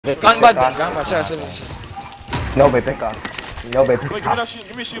Gun bad, sir. No, baby, pick up. No, baby, pick Wait, up.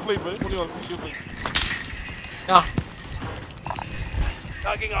 give me a shield blade, buddy. Hold on, give me a shield blade. Yeah.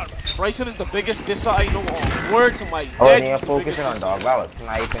 Bryson is the biggest disser I know of. Word to my Oh, dead. you're focusing on dog. That was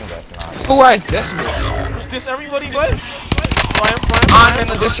sniping this now. Who is this man? Who's this everybody, bud? I'm in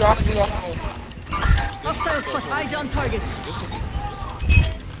the destructive mode. Hostile spot, eyes on target.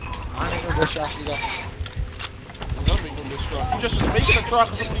 I'm in the destructive mode. You just was making a truck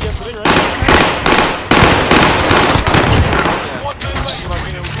for somebody yesterday, right?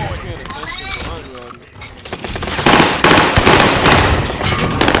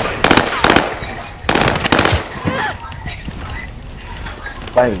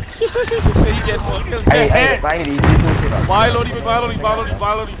 Fine. Say you get one kills. Hey, fine, easy to Buy loading.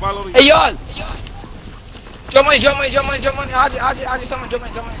 Hey, y'all! Jump on. Aaj, someone, jump on.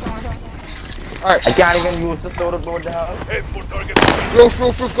 Alright. I can't even use the floor to load the house. Roof,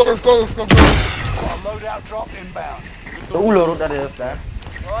 go. Loadout drop inbound. So who loaded that is, man?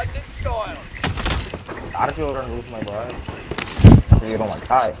 Right in style. Are you on roof, my boy? You don't want to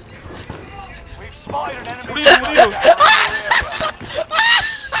die. We've spotted an enemy. What are you doing?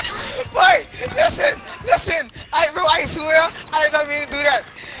 Wait, listen. I swear, I did not mean to do that.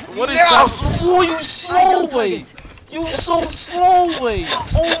 What is that? Oh, you slow, way. You so slow, way.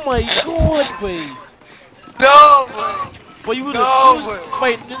 Oh my god, way. No, boy. But you would No, have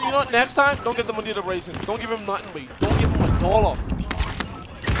wait, you know what? Next time, don't give the money to racing. Don't give him nothing, wait. Don't give him $1.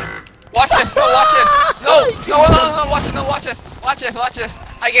 Watch this. No, watch this.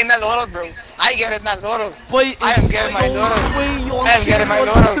 I get that loadout, bro. I get it, not loadout. Wait, I am getting my loadout. I am getting my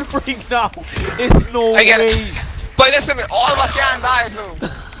loadout. Right now. It's no I get way. it. But listen, all of us can't die, bro.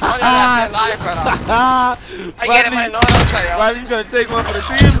 Only last life, brother. I get it, my loadout, sir. Riley's gonna take one for the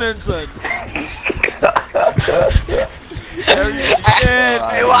team, then, son.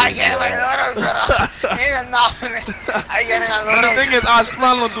 Hey, why I get it, my loadout, brother? Ain't enough. I get it, my But the loadout. thing is, I was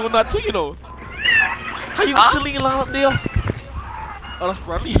planning on doing that too, you know. How you silly line up there? Oh, that's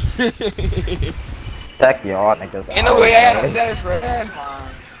Bradley. Check your niggas. In a way, I had to sell it for this, man.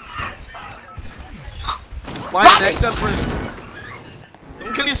 Why the next cell first?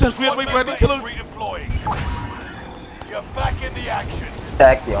 Don't kill yourself, wait, Bradley, chill out. Redeploying. You're back in the action.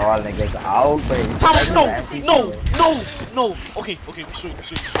 Check your niggas out, baby. Thomas, no. Okay, we're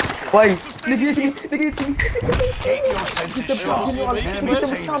shooting. Why? Keep your senses sharp.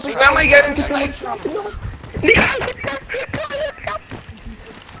 Where am I getting this sniped from?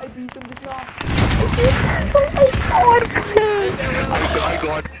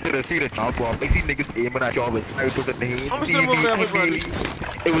 I got to see the top off. I see niggas aiming at y'all with snipers in the head.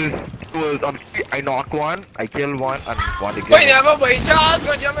 It was I knocked one, I killed one, and one to kill. Wait, never wait, Charles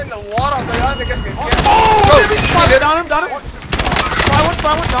gonna jump in the water, but y'all niggas can kill. Oh, down him. Try one,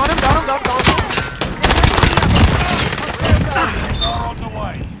 down him. On the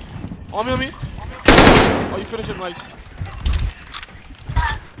way. On me. Oh, you finished it, nice.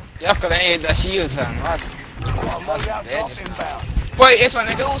 Yeah, cause I ain't the shield, son. What? Loadout drop inbound. Wait, it's my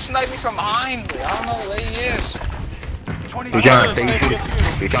nigga who sniped me from behind. I don't know where he is. You're trying to say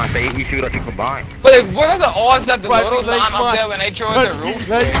he shoot up you combine. But like, what are the odds that the little line up there when they throw at the roof?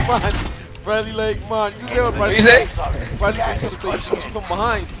 Bradley Lake, man. You hear what What you say? Bradley's gonna say he shoots you from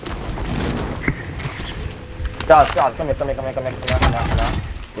behind. Charles, come here. Come here.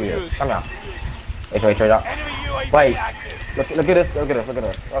 Wait. Enemy UAV Wait. active. Look at this.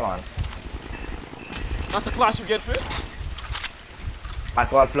 Hold on. That's the class you get fit. I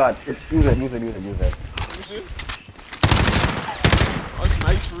call flood. Use it. Let me see. Oh, it's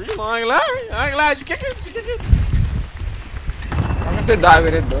nice for real. I ain't lying. You kick it. I'm gonna die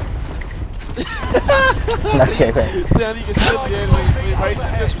with it though. Not shit, man. Sam, you can sit there and right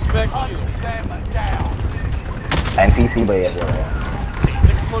some disrespect. Down. NPC, but yeah. Say,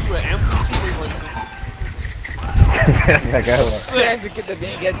 nigga called you an MCC racing. Says the kid that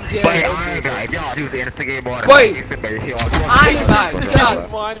ain't getting killed. But y'all use the instigate more. Wait. I ain't lying,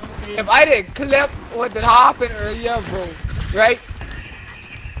 if I didn't clip what did happen earlier, bro, right?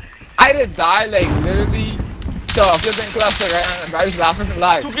 I did die like literally the flipping cluster, right? And I was the last person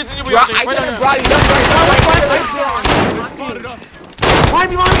alive. Two kids in your way. I didn't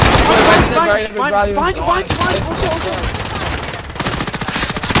Bradley, Behind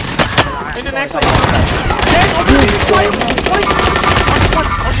in the next one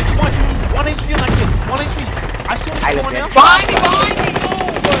HP like it. 1 HP. I saw this one now. Behind me,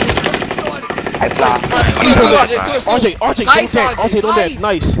 I blast. RJ, don't dead.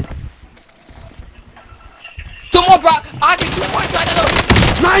 Nice. Two more, bro. RJ, 2 more inside the load.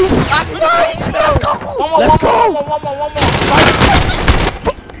 Nice! Let's go! One more.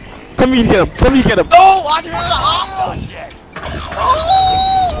 Tell me you get him. Tell me you get him. No, I just ran out of ammo.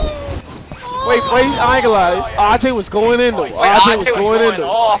 Wait, I ain't gonna lie. RJ was going in though. RJ was going in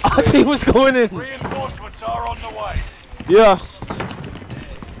though. RJ was going in. Reinforcements are on the way. Yeah.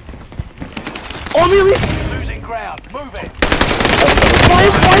 Oh, me. Losing ground. Move it. Fire,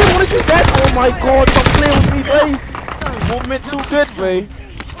 what is that? Oh my god, stop playing with me, babe. Movement too good, babe.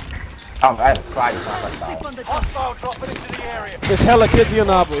 I had to cry. It's not like that. Hostile dropping into the area. There's hella kids here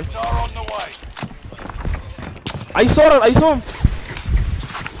now, boy. Are on the way. I saw him.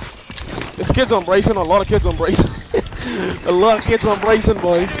 There's kids on Bryson, a lot of kids on Bryson. A lot of kids on Bryson,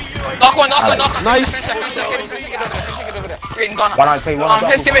 boy. Knock one. Nice. Finish it over there. Great, and gone. One on three,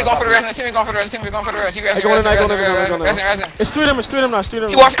 His teammate going for the rest. You guys, resin. It's three of them now.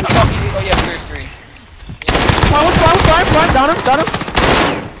 He watched. Oh yeah, there's three. Fine. Down him.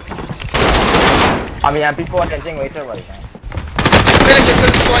 I mean, people are getting later right now. Finish it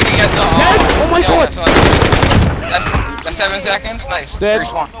so I can get the. Oh my god. That's 7 seconds. Nice. Dead.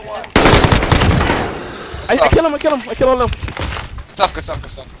 First one. I kill him. I kill all of them. Good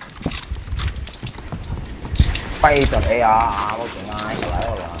stuff. Fight on AR.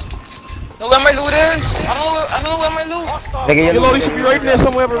 Know where my loot is? I don't know where my loot. Your load should be right there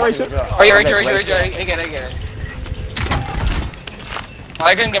somewhere, but right. Oh yeah, right here. I get it.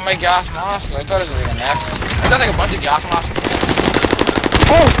 I couldn't get my gas mask, so I thought it was like an accident. I thought like a bunch of gas masks.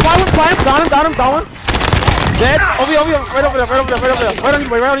 Oh, fire him. Down him. Dead. Over here. Right over there. Right on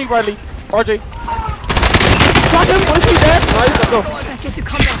you, Bradley. RJ. Shot him. What is he dead? Nice, let's go.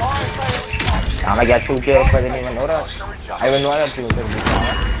 I'm gonna get 2 kills, but I didn't even know that. I even know I have 2 kills.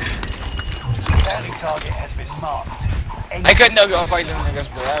 Bounty target has been marked. I couldn't know go fight them niggas,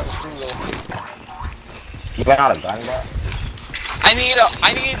 but that was too low. You ran out of gun, bro? I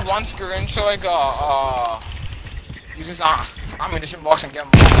need one screen so I got use this ammunition box and get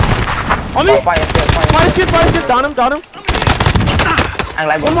them. On me! Fire skid, down him.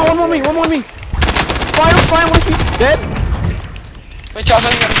 Like one more me. Fire, one is dead. Wait, Charles, I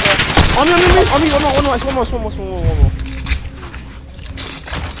think I'm dead. On me, one more.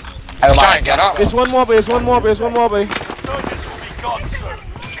 I'm trying to get up. There's one more, babe.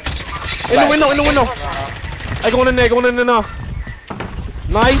 In the window. I going in there now.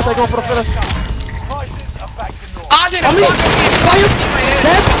 Nice, I go for the finish. RJ, the fuck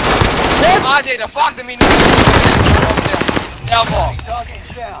RJ, the fuck to me.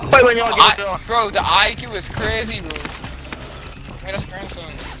 Bro, the IQ is crazy, bro. Give me the screenshot.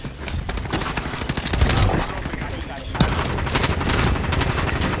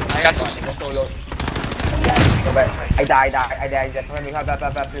 I got two single load. I died. Just let me have that,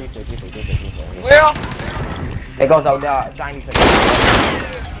 please. Where? It goes out there, Chinese.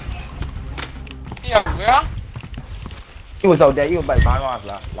 Yeah, where? He was out there, he was by grandma's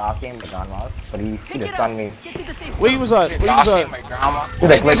last game by grandma's, but he just stunned me. Where you was at? Last game my grandma. He's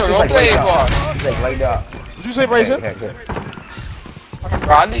like It's a role play, boss. He's like right there. What'd you say, Bryson? Fucking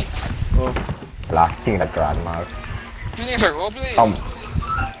Bradley. Last scene at grandma's. You think it's a role play?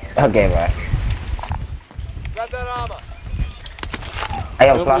 Okay, man. Grab that armor. I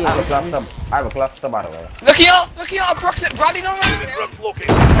have a cluster by the way. Look here, proximity. Bradley don't run there.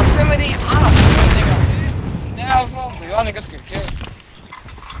 Proximity on a fucking nigga. Now, fuck, y'all niggas get killed.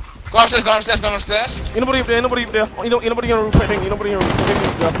 Go upstairs. Nobody up there. Nobody on the roof, I think. Nobody on the roof.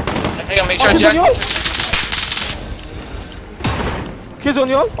 I gotta make sure Jack. Kids on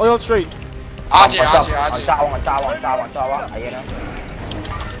y'all? Or y'all straight? RJ. On tower. I hear them.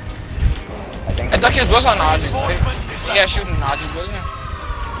 I thought kids was on RJ. Yeah, shooting RJ building.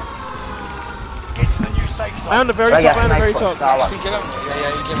 Get to the new safe zone. I'm on the very top. See, kill him.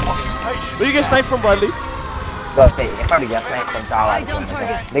 Yeah, you kill him. Where you get sniped from, Bradley? They probably get sniped from tower.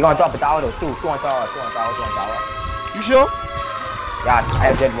 They're gonna drop a tower though, two on tower. You sure? Yeah,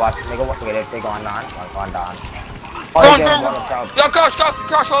 I did watch. They go watch it. They gone down. Go on. Yo, crouch,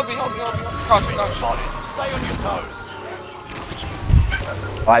 hold me. Crouch. Stay on your toes.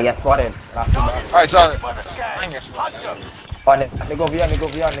 Oh, I get spotted. Alright, sorry. By the scan. I guess. Hunter. Oh, they go beyond. They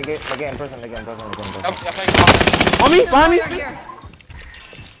get in prison. On me, behind me.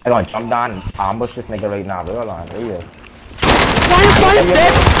 I'm gonna jump down and ambush this nigga right now. Hold on, there he is. Fire,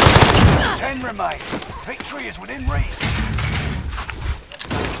 dead. 10 remain. Victory is within reach.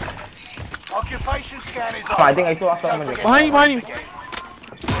 Occupation scan is on. I think I saw someone. Behind you.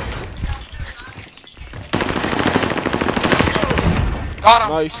 Got him.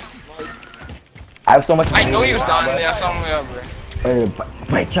 Nice. I have so much. I know he was down there somewhere, bro.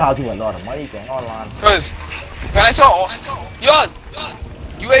 My child do a lot of money going on. Cause when I saw yo,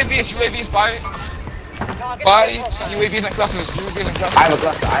 UAV is fire. Body, UAVs and clusters, UAVs and clusters. I have a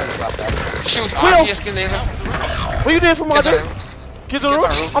cluster. Shoot, Where? RGS laser. What you doing from Kids on Roger? roof. Kids on Kids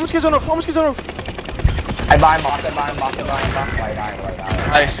roof? on roof. How much kids on roof? How much kids on roof? I buy him off. Right eye.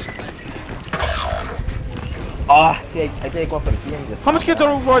 Nice. Oh, shit. I take one for the team. Just How much kids on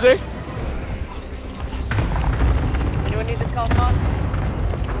roof, RJ? Anyone need this call on?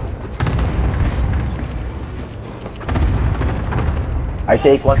 I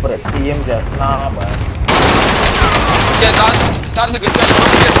take one for the team just now, but... Yeah, that is a good gun.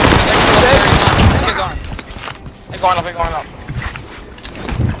 Kids on. They're going up.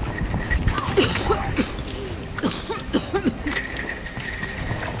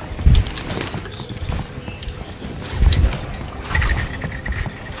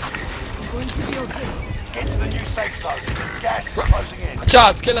 Get to the new safe zone. Gas is closing in.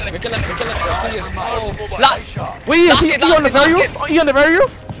 Charles, kill a nigga, please. No. Wait, he on the very roof? He on the very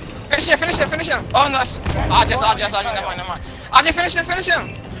roof? Finish him. Oh, nice. RJ, never mind. RJ, finish him.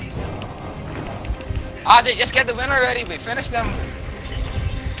 RJ, just get the win already, but finish them.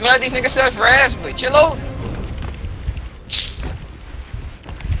 Do not let these niggas serve res, but chill out. This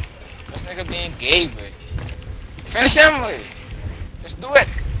nigga being gay, but finish him, but just do it.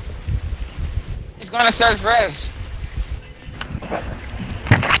 He's gonna serve res.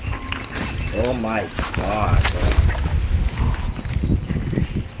 Oh my god, bro.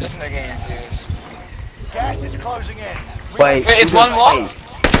 This nigga ain't serious. Gas is closing in. Wait, It's one more.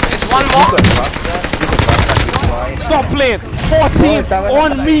 It's one more. Stop playing. 14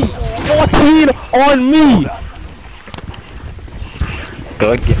 on me. 14 on me.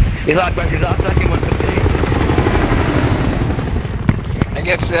 Good. He's not second one today. I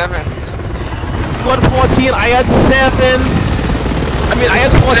get 7. 114. I had 7. I mean, I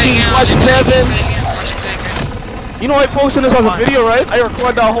had 14. What 7? You know I posted this as a video, right? I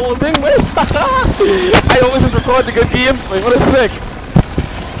record that whole thing, man. I always just record the good gameplay. What a sick.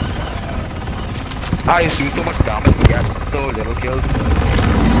 I do so much damage to get so little kills.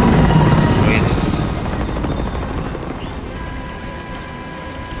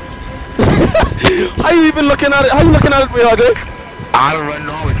 How you even looking at it? How you looking at it, RJ? I'll run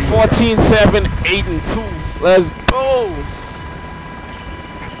now with you. 14, 7, 8, and 2. Let's